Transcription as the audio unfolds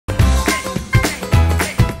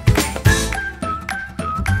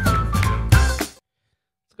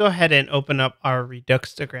go ahead and open up our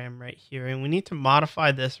Reduxtogram right here. And we need to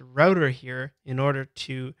modify this router here in order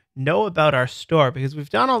to know about our store, because we've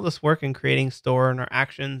done all this work in creating store and our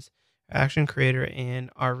actions, action creator and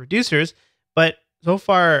our reducers. But so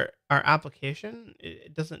far, our application,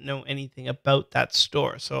 it doesn't know anything about that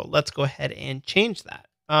store. So let's go ahead and change that.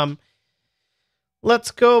 Let's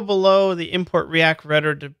go below the import React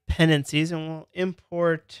router dependencies, and we'll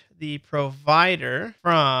import the provider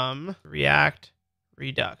from React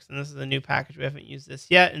Redux. And this is a new package. We haven't used this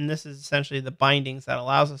yet. And this is essentially the bindings that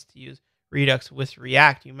allows us to use Redux with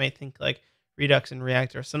React. You might think like Redux and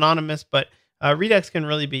React are synonymous, but Redux can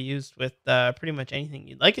really be used with pretty much anything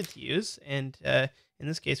you'd like it to use. And in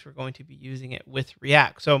this case, we're going to be using it with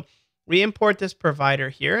React. So we import this provider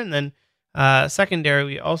here, and then secondary,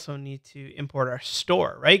 we also need to import our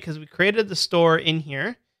store, right? Because we created the store in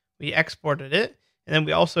here, we exported it, and then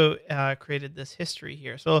we also created this history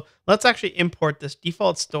here. So let's actually import this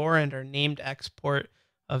default store and our named export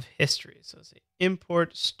of history. So say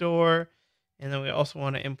import store, and then we also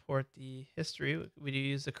want to import the history. We do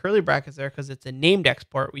use the curly brackets there because it's a named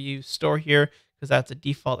export. We use store here because that's a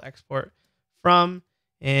default export from.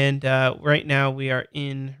 And right now we are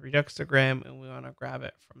in Reduxtogram and we want to grab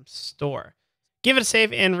it from store. Give it a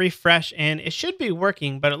save and refresh, and it should be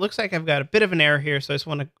working, but it looks like I've got a bit of an error here, so I just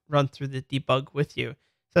want to run through the debug with you. It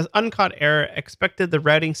says uncaught error, expected the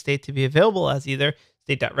routing state to be available as either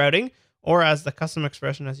state.routing or as the custom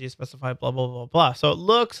expression as you specify, blah, blah, blah, blah. So it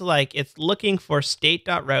looks like it's looking for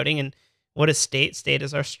state.routing, and what is state? State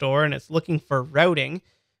is our store, and it's looking for routing.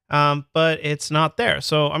 But it's not there.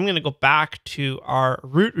 So I'm going to go back to our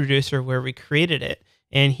root reducer where we created it.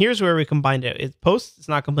 And here's where we combined it. It's posts, it's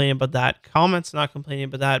not complaining about that. Comments, not complaining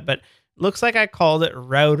about that. But it looks like I called it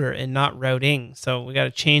router and not routing. So we got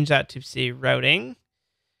to change that to say routing.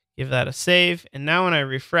 Give that a save. And now when I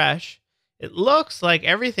refresh, it looks like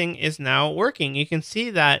everything is now working. You can see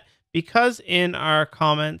that because in our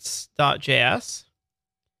comments.js,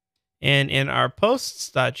 and in our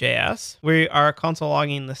posts.js, we are console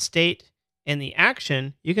logging the state and the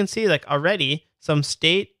action. You can see like already some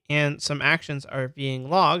state and some actions are being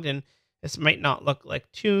logged. And this might not look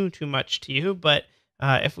like too much to you, but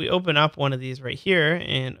if we open up one of these right here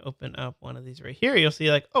and open up one of these right here, you'll see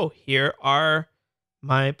like, oh, here are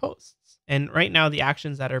my posts. And right now the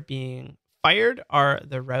actions that are being fired are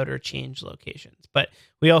the router change locations. But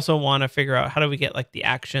we also want to figure out how do we get like the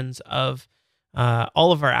actions of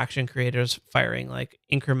all of our action creators firing, like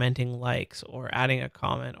incrementing likes or adding a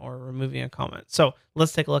comment or removing a comment. So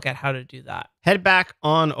let's take a look at how to do that. Head back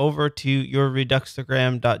on over to your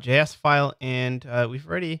reduxtogram.js file, and we've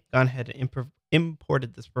already gone ahead and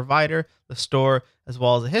imported this provider, the store, as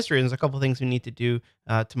well as the history. And there's a couple of things we need to do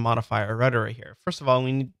to modify our router right here. First of all,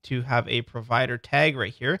 we need to have a provider tag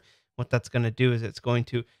right here. What that's going to do is it's going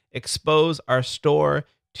to expose our store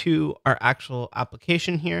to our actual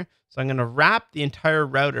application here. So I'm going to wrap the entire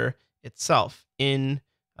router itself in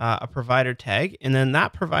a provider tag. And then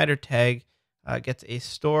that provider tag gets a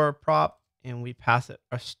store prop, and we pass it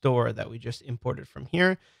a store that we just imported from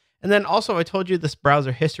here. And then also I told you this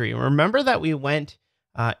browser history. Remember that we went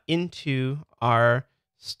into our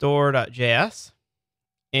store.js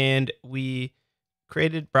and we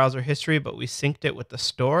created browser history, but we synced it with the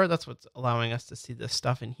store. That's what's allowing us to see this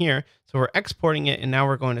stuff in here. So we're exporting it, and now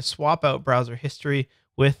we're going to swap out browser history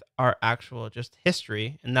with our actual just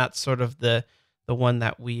history. And that's sort of the one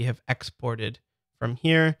that we have exported from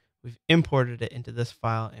here. We've imported it into this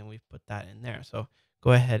file, and we've put that in there. So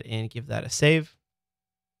go ahead and give that a save.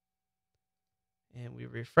 And we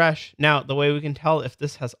refresh. Now, the way we can tell if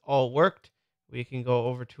this has all worked, we can go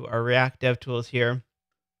over to our React DevTools here.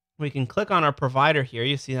 We can click on our provider here.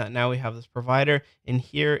 You see that now we have this provider, and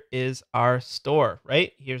here is our store,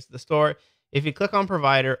 right? Here's the store. If you click on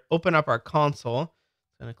provider, open up our console.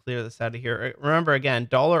 I'm going to clear this out of here. Remember, again,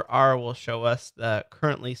 $R will show us the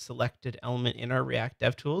currently selected element in our React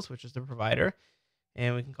DevTools, which is the provider.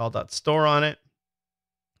 And we can call .store on it.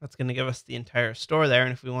 That's going to give us the entire store there.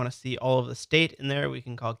 And if we want to see all of the state in there, we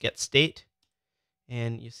can call getState.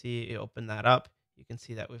 And you see, you open that up. You can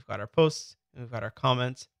see that we've got our posts, and we've got our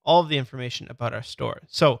comments, all of the information about our store.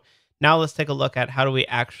 So now let's take a look at how do we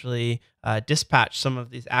actually dispatch some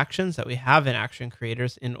of these actions that we have in Action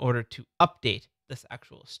Creators in order to update this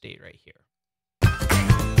actual state right here.